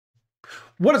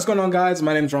What is going on, guys?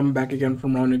 My name is Ramen, back again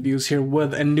from Ramen Reviews here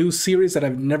with a new series that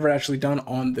I've never actually done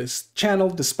on this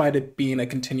channel, despite it being a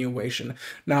continuation.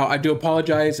 Now, I do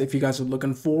apologize if you guys are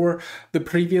looking for the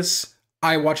previous.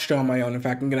 I watched it on my own. In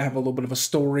fact, I'm going to have a little bit of a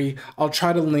story. I'll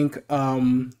try to link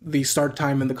the start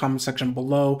time in the comment section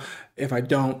below. If I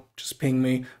don't, just ping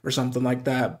me or something like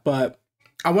that. But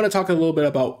I want to talk a little bit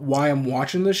about why I'm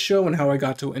watching this show and how I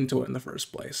got into it in the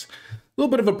first place. A little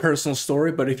bit of a personal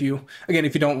story, but if you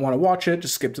don't want to watch it,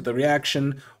 just skip to the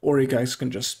reaction, or you guys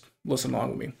can just listen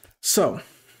along with me. So,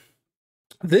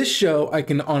 this show, I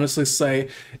can honestly say,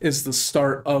 is the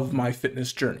start of my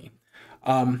fitness journey.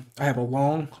 I have a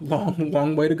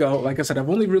long way to go. Like I said, I've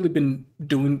only really been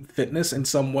doing fitness in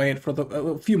some way for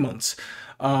a few months.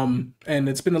 And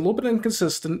it's been a little bit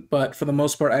inconsistent, but for the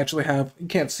most part, I actually have, you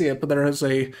can't see it, but there is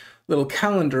a little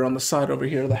calendar on the side over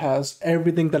here that has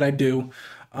everything that I do.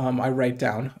 I write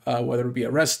down, whether it be a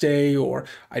rest day or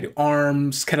I do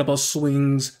arms, kettlebell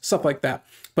swings, stuff like that.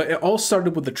 But it all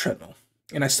started with the treadmill.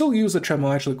 And I still use the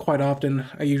treadmill actually quite often.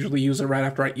 I usually use it right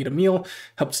after I eat a meal,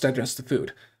 helps digest the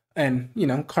food. And, you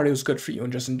know, cardio is good for you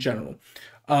and just in general.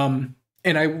 And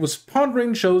I was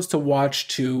pondering shows to watch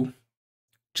to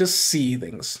just see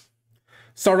things.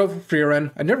 Start off with Free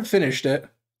Ren. I never finished it.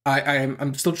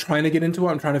 I'm still trying to get into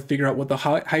it. I'm trying to figure out what the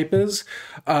hype is.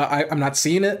 I'm not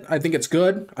seeing it. I think it's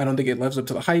good. I don't think it lives up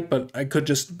to the hype, but I could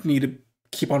just need to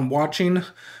keep on watching.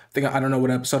 I don't know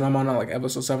what episode I'm on, like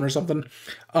episode 7 or something.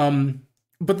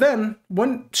 But then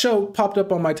one show popped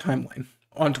up on my timeline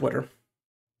on Twitter.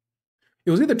 It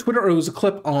was either Twitter or it was a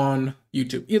clip on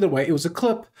YouTube. Either way, it was a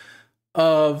clip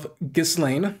of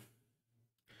Ghislaine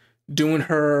doing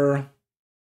her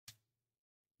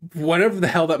whatever the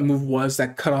hell that move was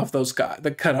that cut off those guys,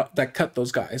 that cut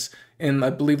those guys in, I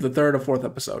believe, the 3rd or 4th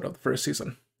episode of the first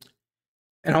season.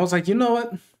 And I was like, you know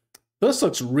what? This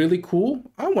looks really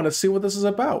cool. I want to see what this is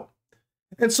about.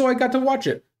 And so I got to watch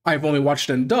it. I've only watched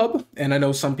it in dub, and I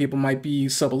know some people might be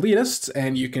sub-elitists,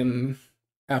 and you can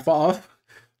F off.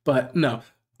 But no,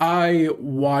 I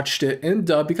watched it in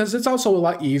dub because it's also a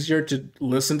lot easier to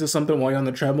listen to something while you're on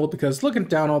the treadmill, because looking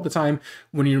down all the time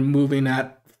when you're moving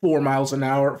at 4 miles an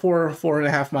hour,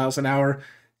 4.5 miles an hour,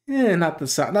 not the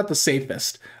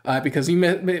safest, because you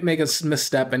make a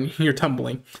misstep and you're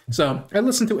tumbling. So I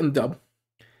listened to it in dub,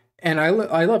 and I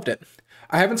loved it.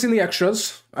 I haven't seen the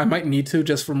extras. I might need to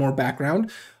just for more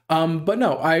background. But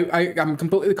no, I'm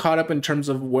completely caught up in terms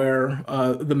of where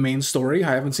the main story.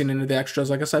 I haven't seen any of the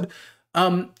extras, like I said.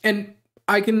 And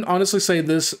I can honestly say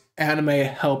this anime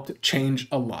helped change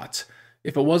a lot.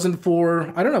 If it wasn't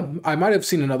for, I don't know, I might have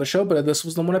seen another show, but this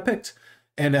was the one I picked.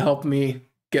 And it helped me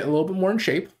get a little bit more in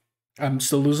shape. I'm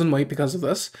still losing weight because of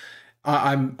this.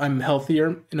 I'm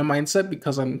healthier in a mindset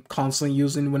because I'm constantly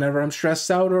using, whenever I'm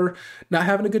stressed out or not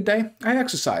having a good day, I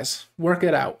exercise, work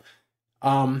it out.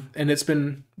 And it's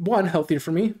been, one, healthier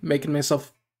for me, making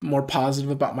myself more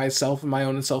positive about myself and my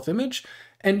own self-image.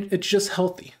 And it's just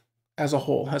healthy as a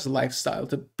whole, as a lifestyle,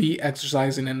 to be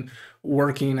exercising and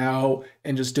working out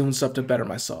and just doing stuff to better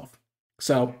myself.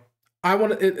 So I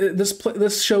want to,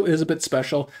 this show is a bit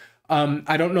special.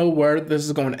 I don't know where this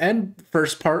is going to end.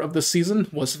 First part of the season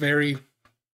was very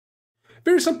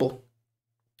simple,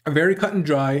 very cut and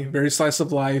dry, very slice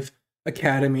of life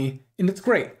academy, and it's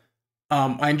great.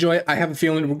 I enjoy it. I have a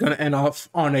feeling we're going to end off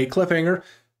on a cliffhanger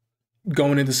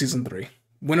going into season 3.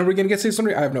 When are we going to get season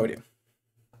 3? I have no idea.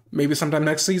 Maybe sometime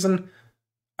next season.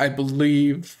 I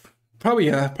believe probably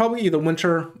either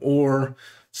winter or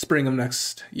spring of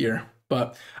next year.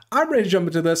 But I'm ready to jump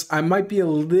into this. I might be a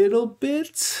little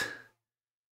bit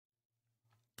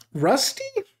rusty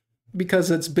because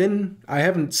I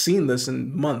haven't seen this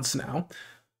in months now.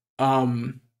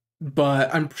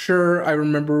 But I'm sure I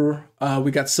remember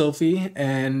we got Sylphie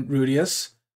and Rudius.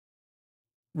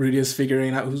 Rudius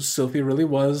figuring out who Sylphie really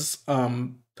was.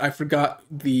 I forgot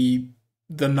the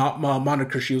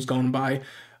moniker she was going by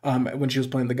when she was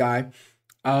playing the guy.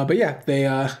 But yeah,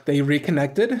 they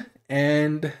reconnected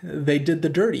and they did the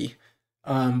dirty.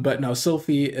 But no,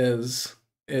 Sylphie is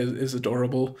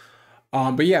adorable.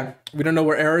 But yeah, we don't know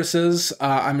where Eris is.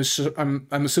 I'm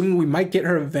assuming we might get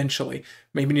her eventually,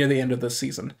 maybe near the end of this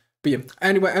season. But yeah,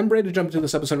 anyway, I'm ready to jump into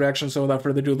this episode reaction. So without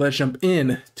further ado, let's jump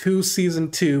in to season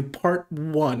 2, part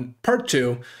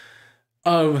 2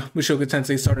 of Mushoku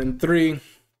Tensei. Starting in 3,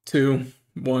 2,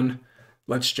 1.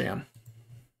 Let's jam.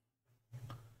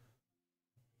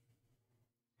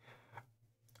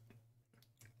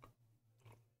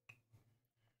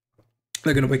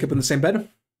 They're gonna wake up in the same bed.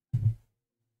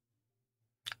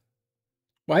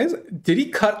 Why did he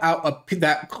cut out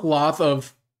that cloth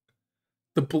of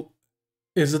the?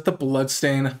 Is it the blood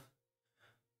stain?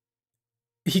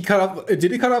 He cut off.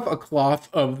 Did he cut off a cloth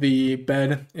of the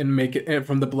bed and make it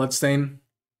from the blood stain?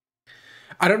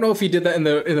 I don't know if he did that in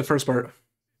the first part.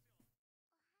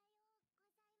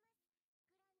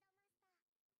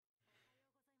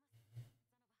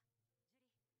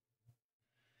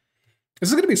 This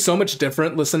is gonna be so much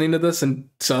different listening to this and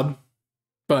sub,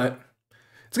 but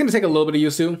it's gonna take a little bit of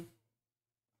use to.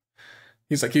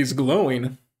 He's like he's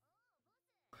glowing.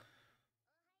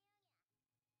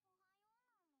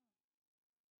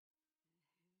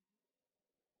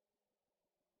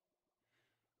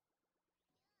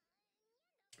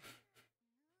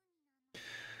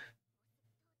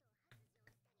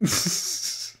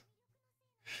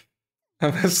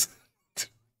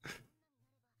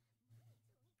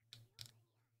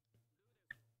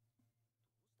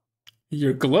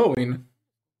 You're glowing.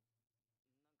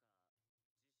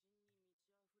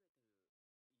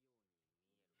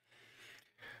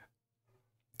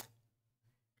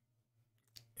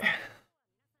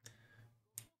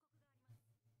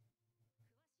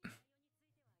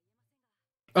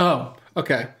 Oh,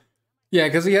 okay. Yeah,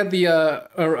 because he had the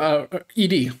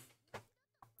ED.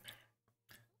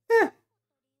 Eh,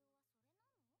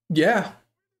 yeah.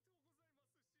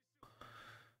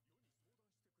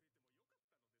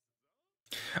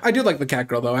 I do like the cat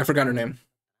girl though. I forgot her name.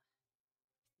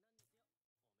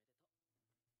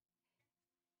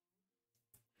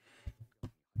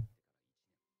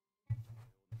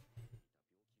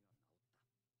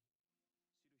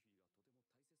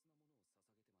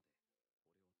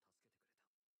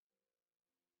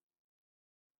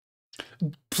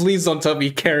 Please don't tell me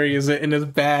he carries it in his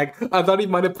bag. I thought he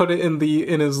might have put it in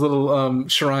his little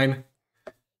shrine.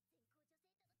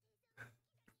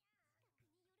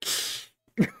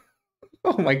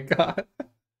 Oh my god.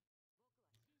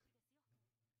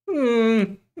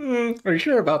 Are you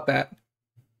sure about that?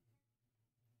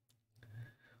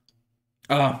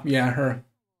 Oh, yeah, her.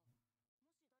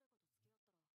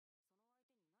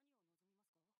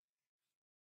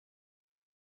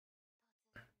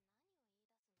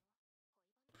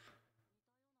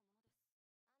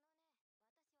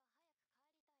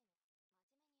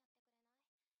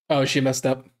 Oh, she messed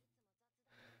up.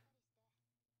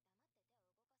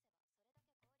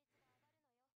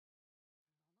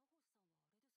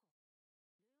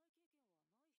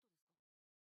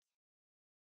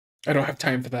 I don't have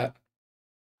time for that.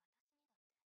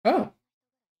 Oh.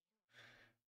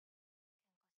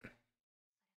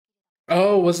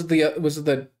 Oh, was it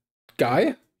the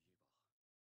guy?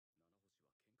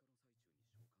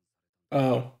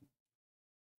 Oh.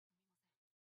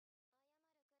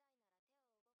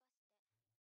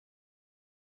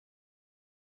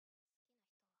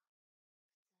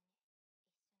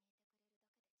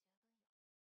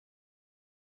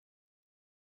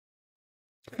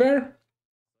 Fair.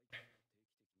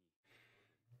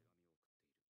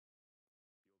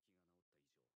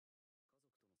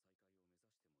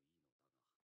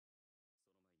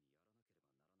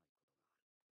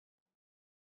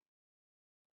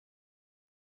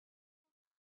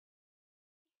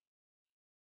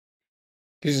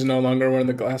 She's no longer wearing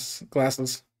the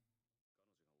glasses.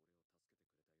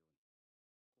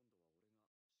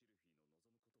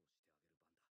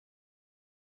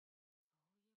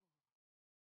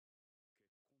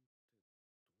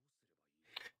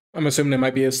 I'm assuming it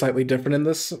might be slightly different in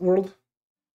this world.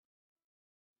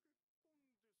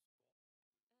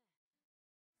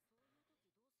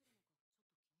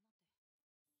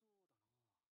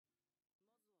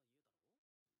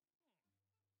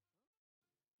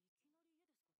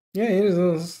 Yeah, it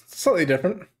is slightly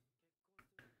different.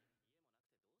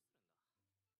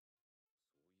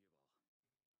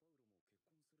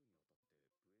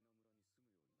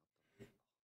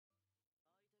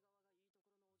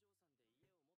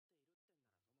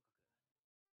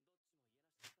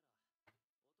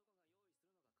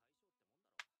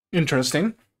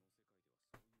 Interesting.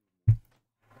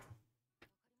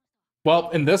 Well,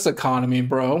 in this economy,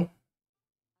 bro,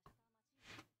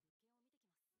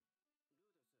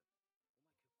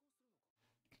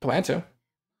 plan to.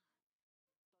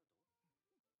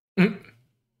 Mm.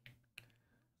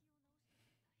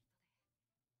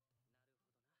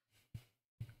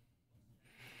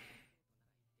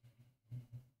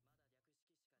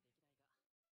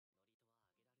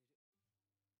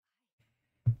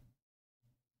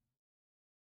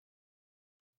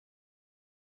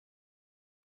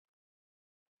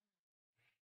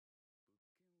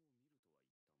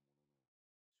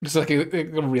 It's like a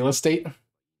real estate.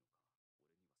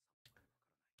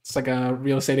 It's like a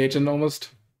real estate agent almost.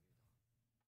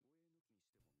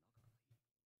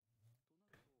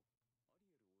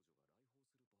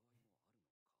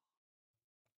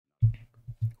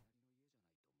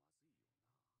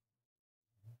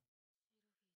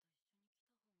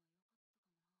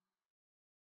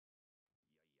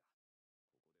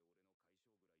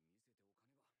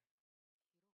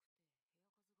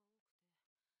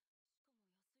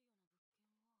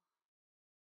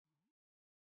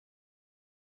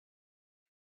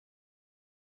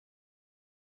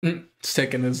 He's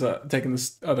taking his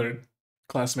other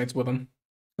classmates with him.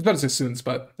 I was about to say students,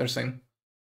 but they're saying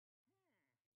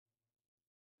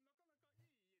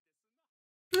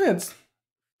yeah, it's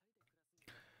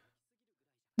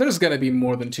there's gotta be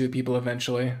more than two people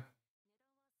eventually.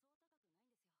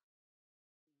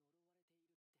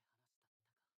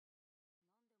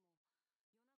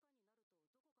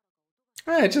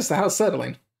 It's just the house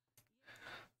settling.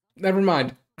 Never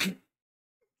mind.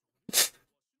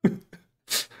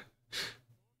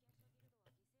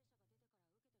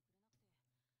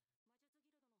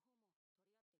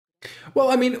 Well,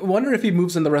 I mean, wonder if he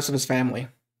moves in the rest of his family.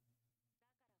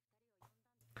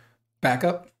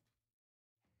 Backup?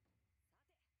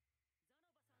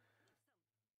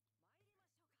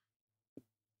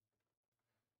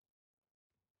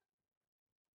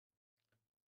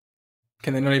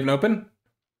 Can they not even open?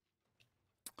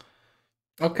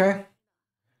 Okay,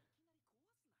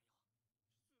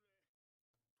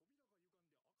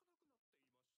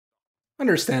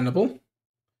 understandable.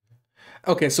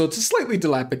 Okay, so it's slightly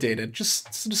dilapidated,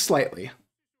 just slightly.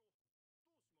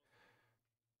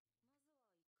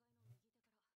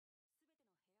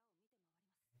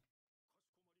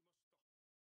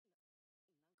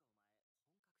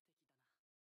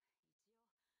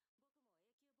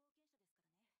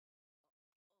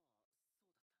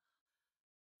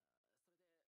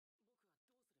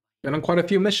 Been on quite a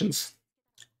few missions.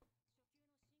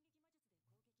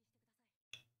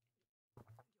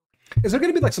 Is there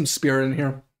gonna be like some spirit in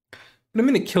here? I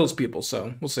mean, it kills people,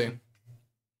 so we'll see.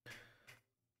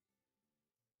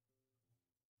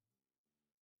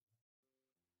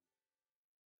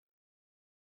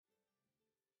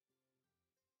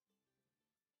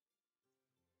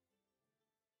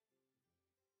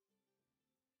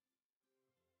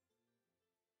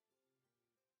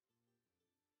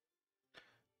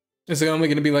 Is it only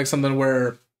gonna be like something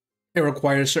where it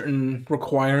requires certain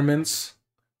requirements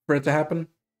for it to happen?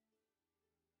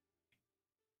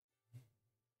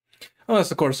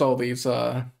 Unless, of course, all these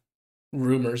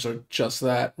rumors are just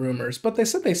that rumors. But they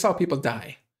said they saw people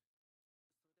die.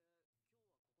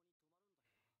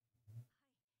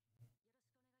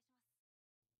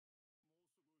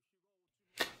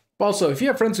 Also, if you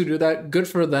have friends who do that, good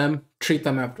for them. Treat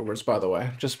them afterwards, by the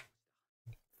way. Just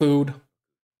food,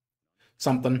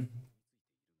 something.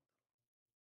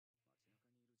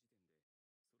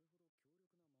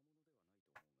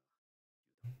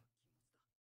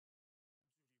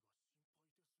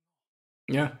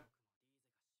 Yeah.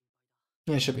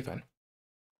 Yeah, it should be fine.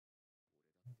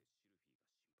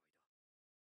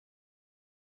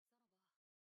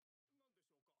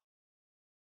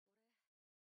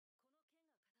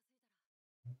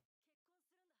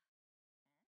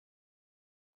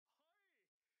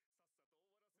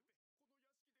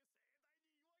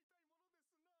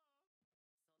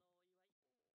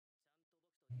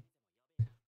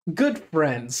 Good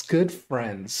friends, good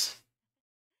friends.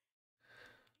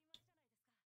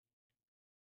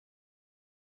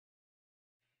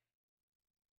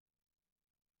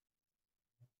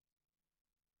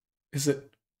 Is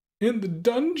it in the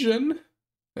dungeon?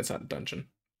 It's not a dungeon.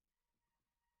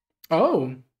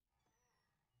 Oh,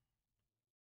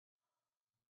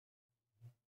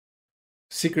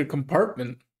 secret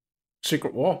compartment,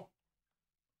 secret wall.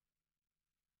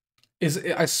 Is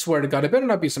it, I swear to God, it better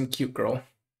not be some cute girl.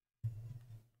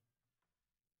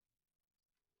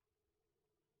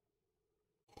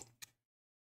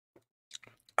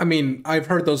 I mean, I've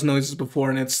heard those noises before,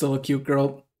 and it's still a cute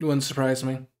girl. It wouldn't surprise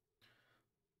me.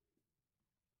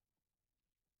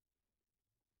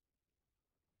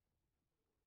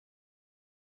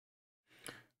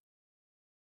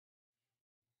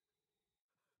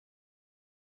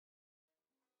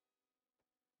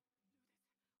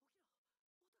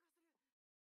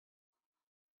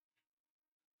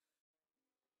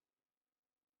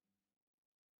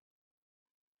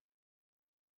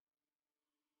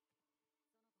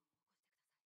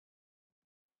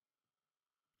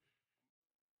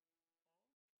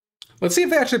 Let's see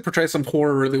if they actually portray some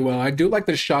horror really well. I do like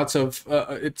the shots of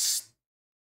its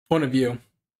point of view.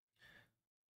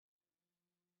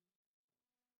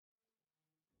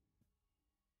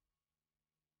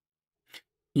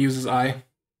 Uses eye.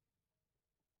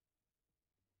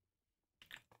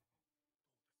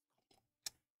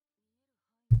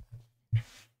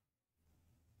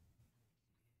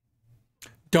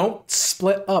 Don't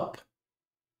split up.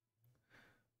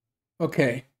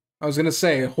 Okay. I was gonna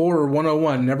say horror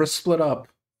 101, never split up.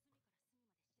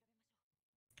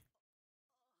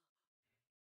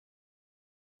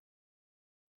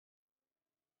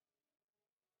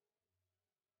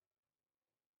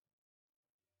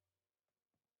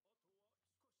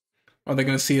 Are they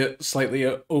gonna see it slightly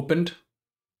opened?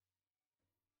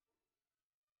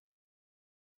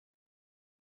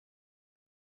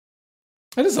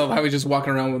 I just love how he's just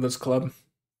walking around with his club.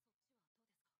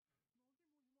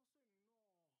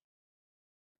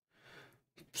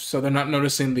 So they're not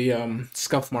noticing the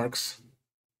scuff marks.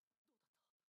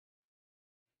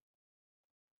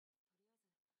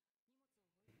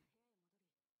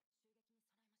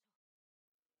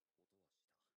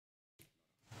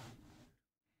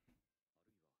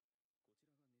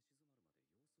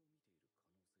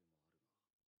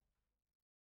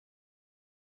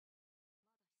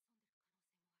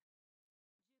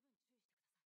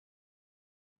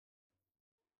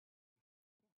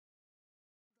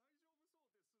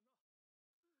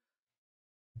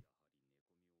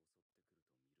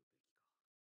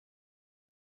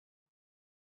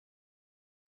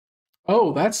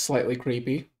 Oh, that's slightly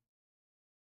creepy.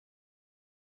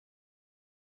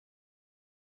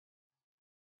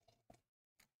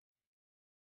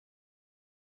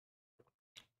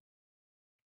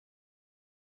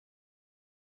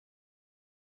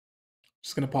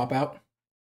 Just gonna pop out.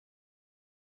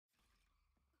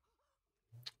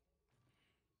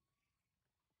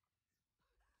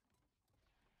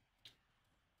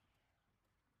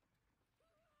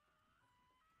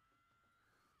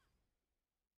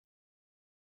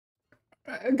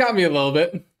 Got me a little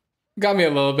bit. Got me a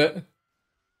little bit.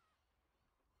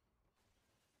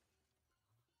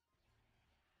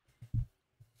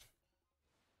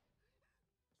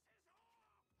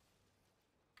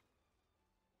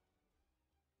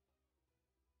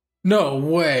 No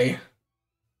way.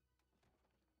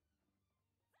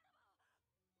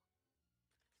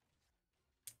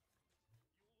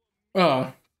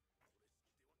 Oh,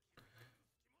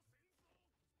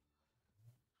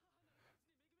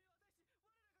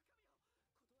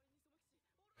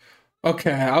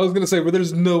 okay. I was gonna say, but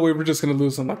there's no way we're just gonna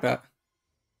lose him like that.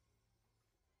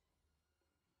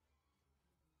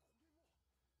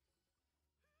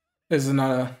 Is it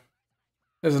not a?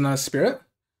 Is it not a spirit?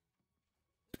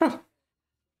 Huh.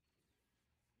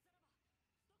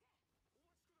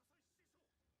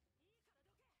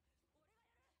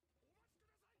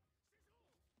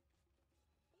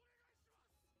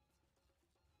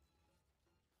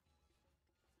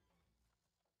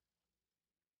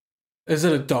 Is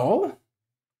it a doll?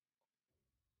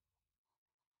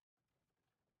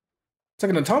 It's like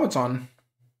an automaton.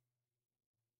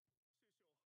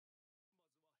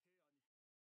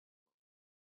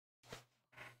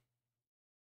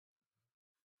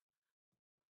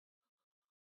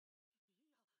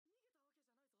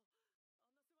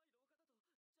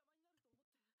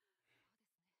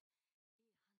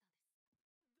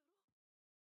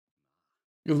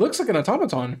 It looks like an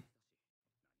automaton.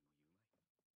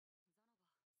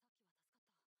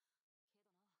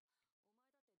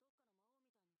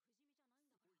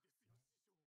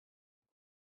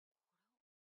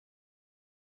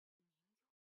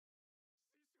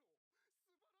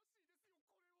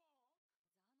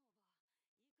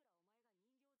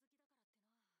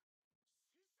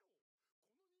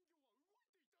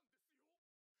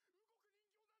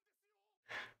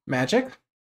 Magic?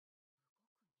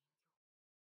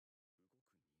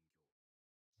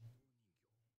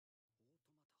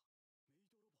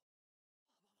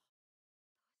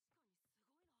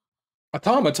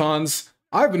 Automatons.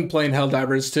 I've been playing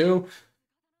Helldivers too.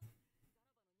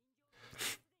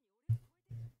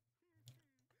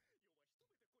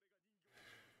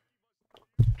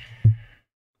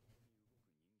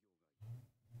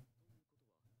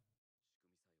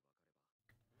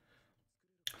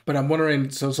 But I'm wondering,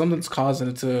 so something's causing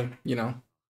it to,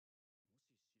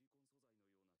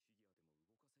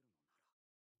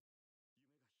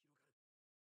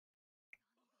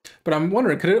 But I'm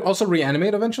wondering, could it also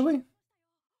reanimate eventually?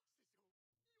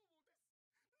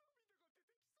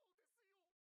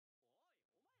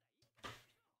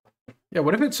 Yeah,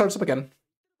 what if it starts up again?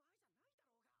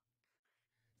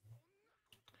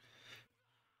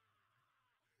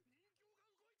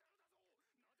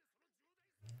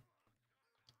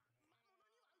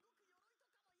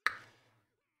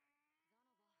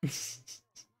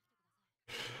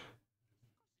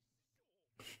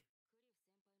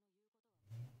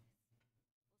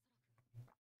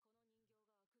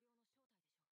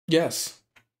 Yes.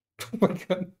 Oh my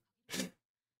god.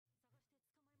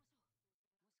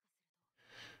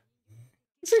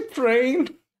 Is he praying?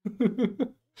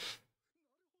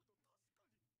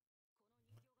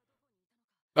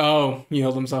 Oh, he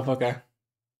healed himself. Okay.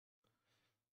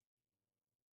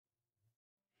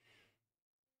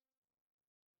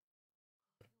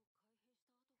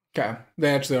 Okay.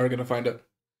 They actually are gonna find it.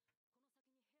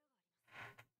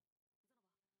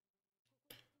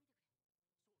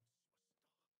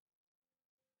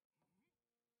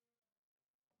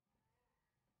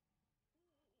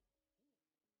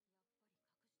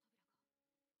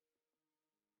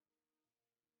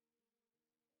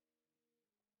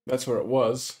 That's where it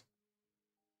was.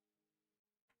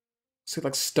 See,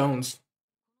 like stones.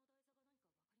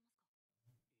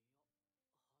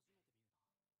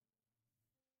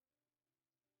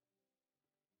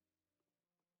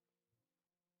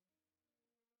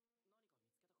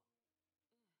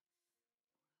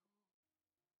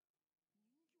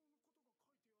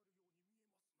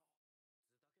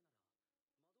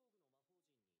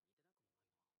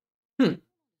 Hmm.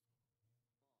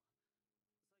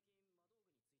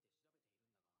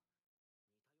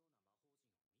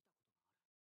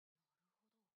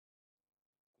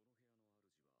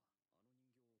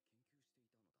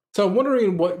 So I'm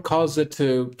wondering what caused it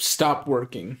to stop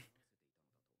working.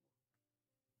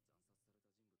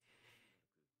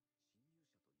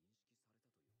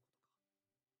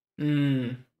 Hmm.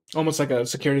 Almost like a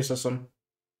security system.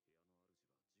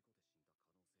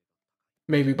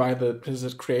 Maybe by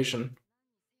his creation.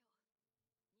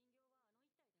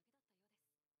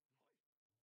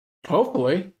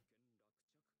 Hopefully.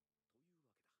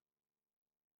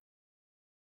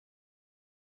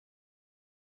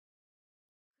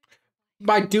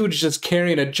 My dude's just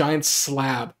carrying a giant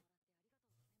slab.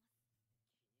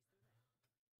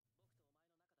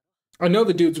 I know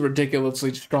the dude's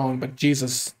ridiculously strong, but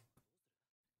Jesus.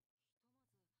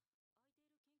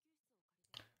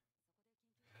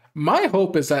 My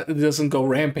hope is that it doesn't go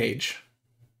rampage.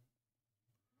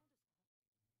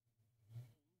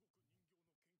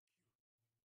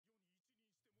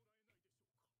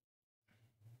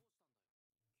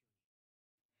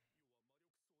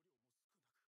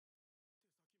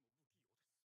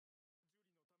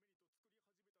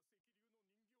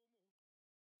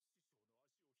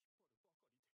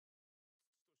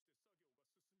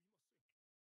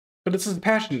 But it's his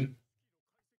passion.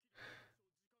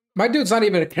 My dude's not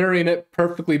even carrying it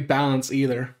perfectly balanced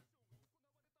either.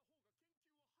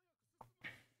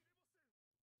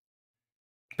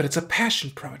 But it's a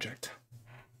passion project.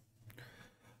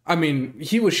 I mean,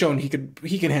 he was shown he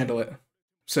can handle it.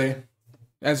 Say,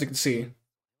 as you can see.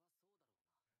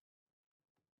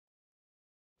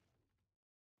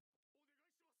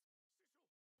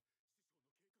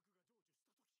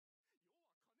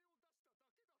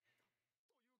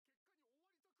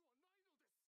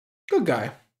 Good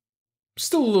guy.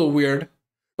 Still a little weird,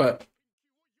 but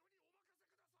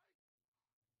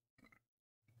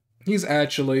he's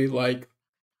actually like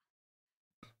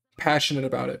passionate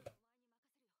about it.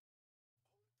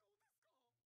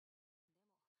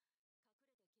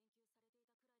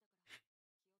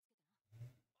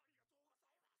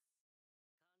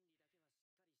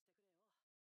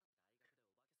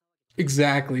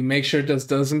 Exactly. Make sure it just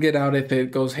doesn't get out if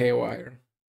it goes haywire.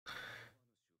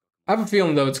 I have a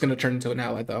feeling though it's gonna turn into an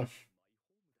ally though.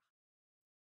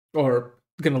 Or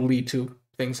gonna lead to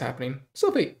things happening.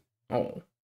 Sophie. Oh.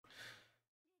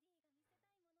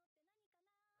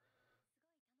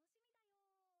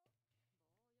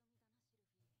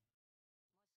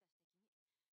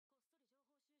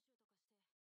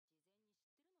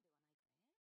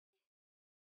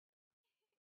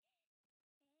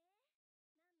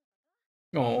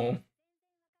 Oh.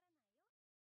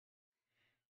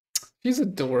 She's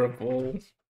adorable.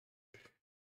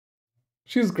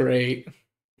 She's great.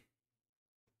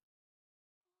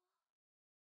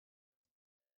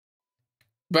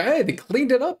 But hey, they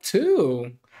cleaned it up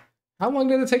too. How long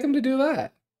did it take them to do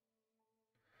that?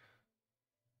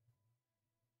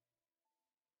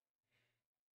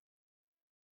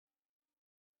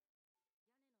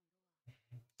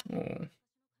 Oh.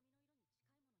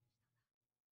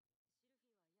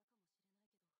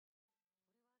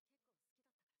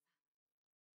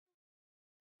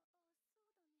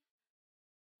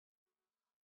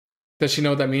 Does she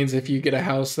know what that means? If you get a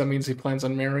house, that means he plans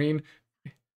on marrying.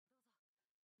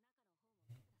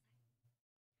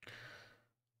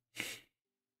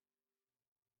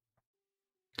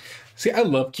 See, I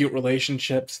love cute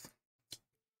relationships.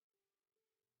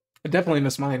 I definitely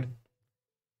miss mine.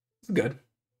 It's good.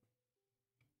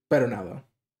 Better now though.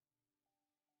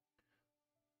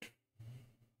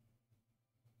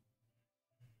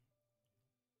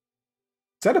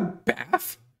 Is that a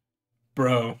bath?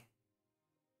 Bro.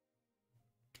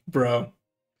 Bro.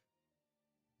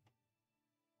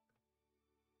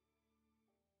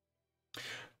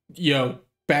 Yo,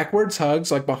 backwards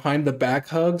hugs, like behind the back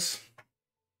hugs.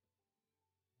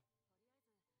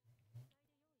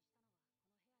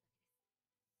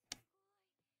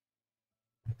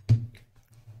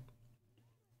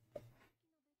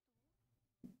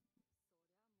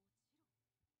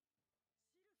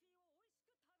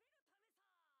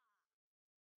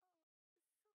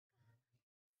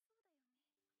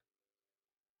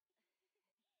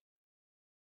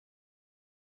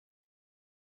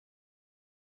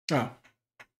 Oh.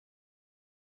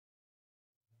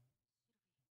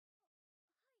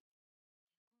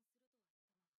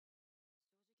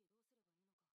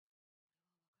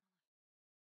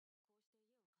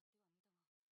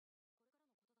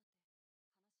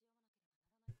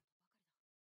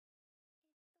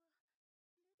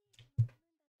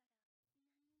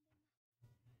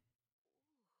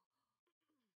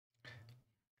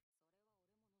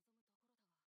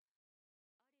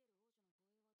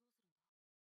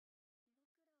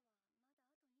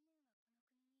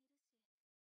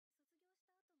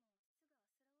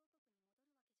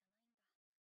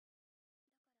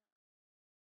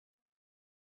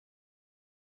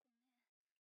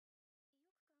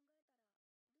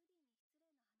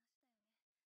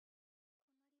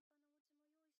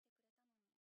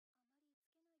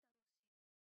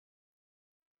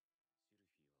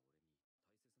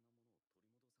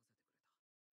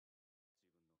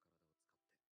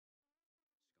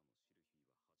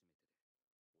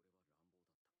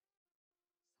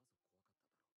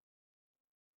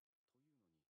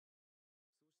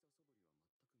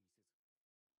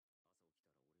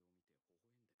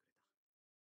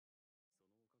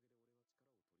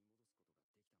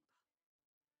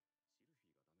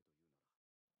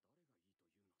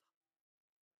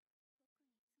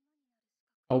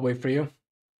 I'll wait for you.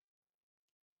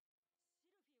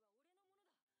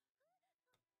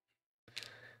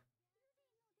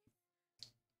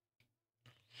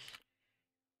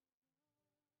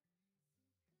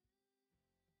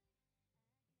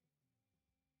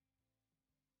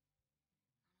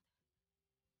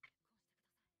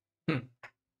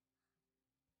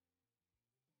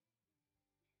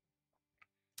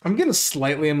 I'm getting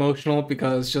slightly emotional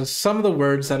because just some of the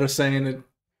words that are saying it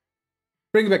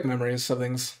bring back memories of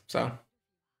things. So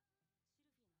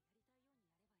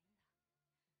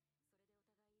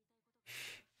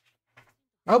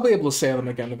I'll be able to say them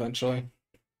again eventually.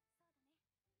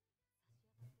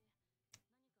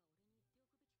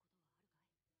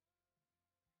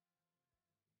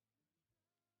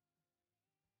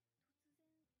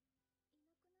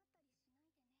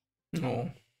 Oh.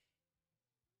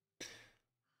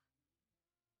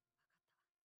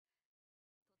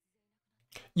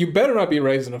 You better not be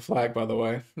raising a flag, by the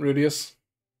way, Rudius.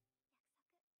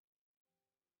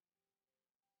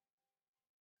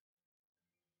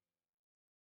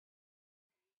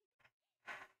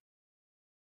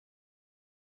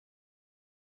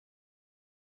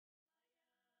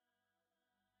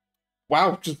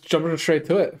 Wow, just jumping straight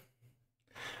to it.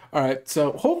 All right,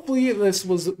 so hopefully this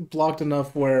was blocked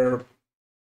enough where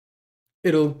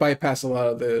it'll bypass a lot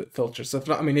of the filters. If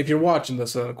not, I mean, if you're watching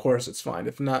this, then of course it's fine.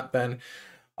 If not, then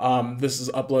this is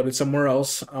uploaded somewhere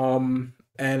else. And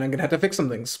I'm gonna have to fix some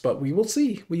things, but we will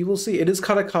see. We will see. It is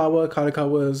Kadokawa.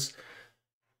 Kadokawa's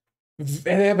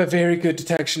they have a very good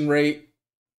detection rate.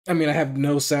 I mean, I have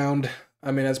no sound.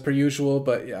 I mean, as per usual,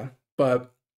 but yeah.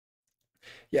 But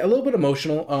yeah, a little bit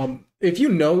emotional. If you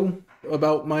know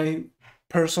about my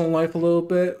personal life a little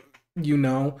bit, you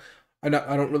know. I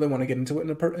don't really want to get into it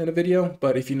in a video,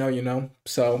 but if you know, you know.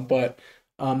 So, but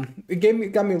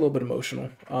it got me a little bit emotional.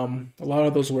 A lot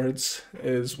of those words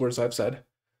is words I've said.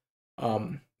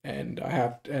 And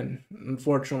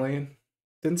unfortunately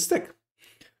didn't stick.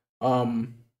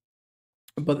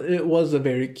 But it was a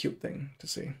very cute thing to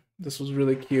see. This was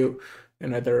really cute,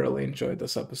 and I thoroughly enjoyed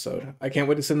this episode. I can't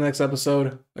wait to see the next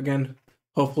episode. Again,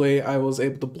 hopefully I was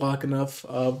able to block enough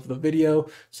of the video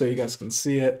so you guys can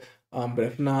see it. But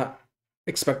if not,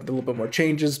 expect a little bit more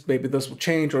changes. Maybe this will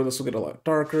change, or this will get a lot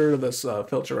darker. This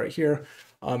filter right here,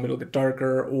 it'll get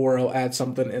darker, or I'll add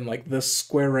something in like this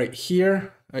square right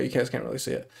here. Oh, you guys can't really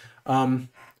see it.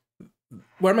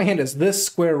 Where my hand is, this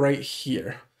square right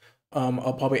here.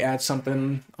 I'll probably add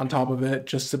something on top of it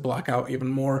just to block out even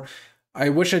more. I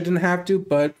wish I didn't have to,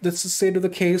 but this is the state of the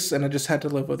case, and I just had to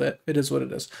live with it. It is what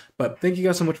it is. But thank you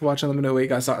guys so much for watching. Let me know what you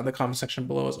guys thought in the comment section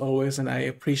below, as always, and I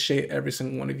appreciate every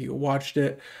single one of you who watched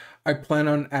it. I plan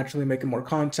on actually making more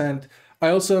content. I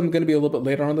also am going to be a little bit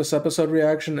later on this episode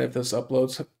reaction if this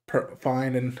uploads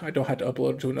fine and I don't have to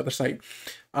upload to another site.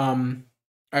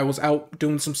 I was out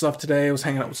doing some stuff today. I was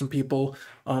hanging out with some people,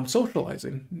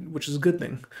 socializing, which is a good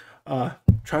thing.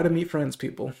 Try to meet friends,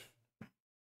 people.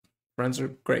 Friends are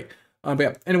great. But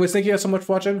yeah, anyways, thank you guys so much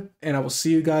for watching, and I will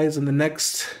see you guys in the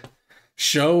next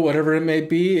show, whatever it may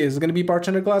be. Is it going to be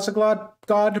Bartender Classic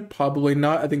God? Probably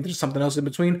not. I think there's something else in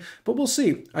between, but we'll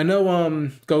see. I know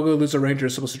Go-Go Loser Ranger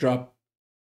is supposed to drop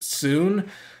soon,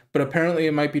 but apparently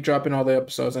it might be dropping all the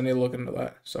episodes. I need to look into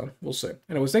that, so we'll see.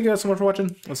 Anyways, thank you guys so much for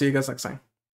watching. I'll see you guys next time.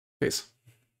 Peace.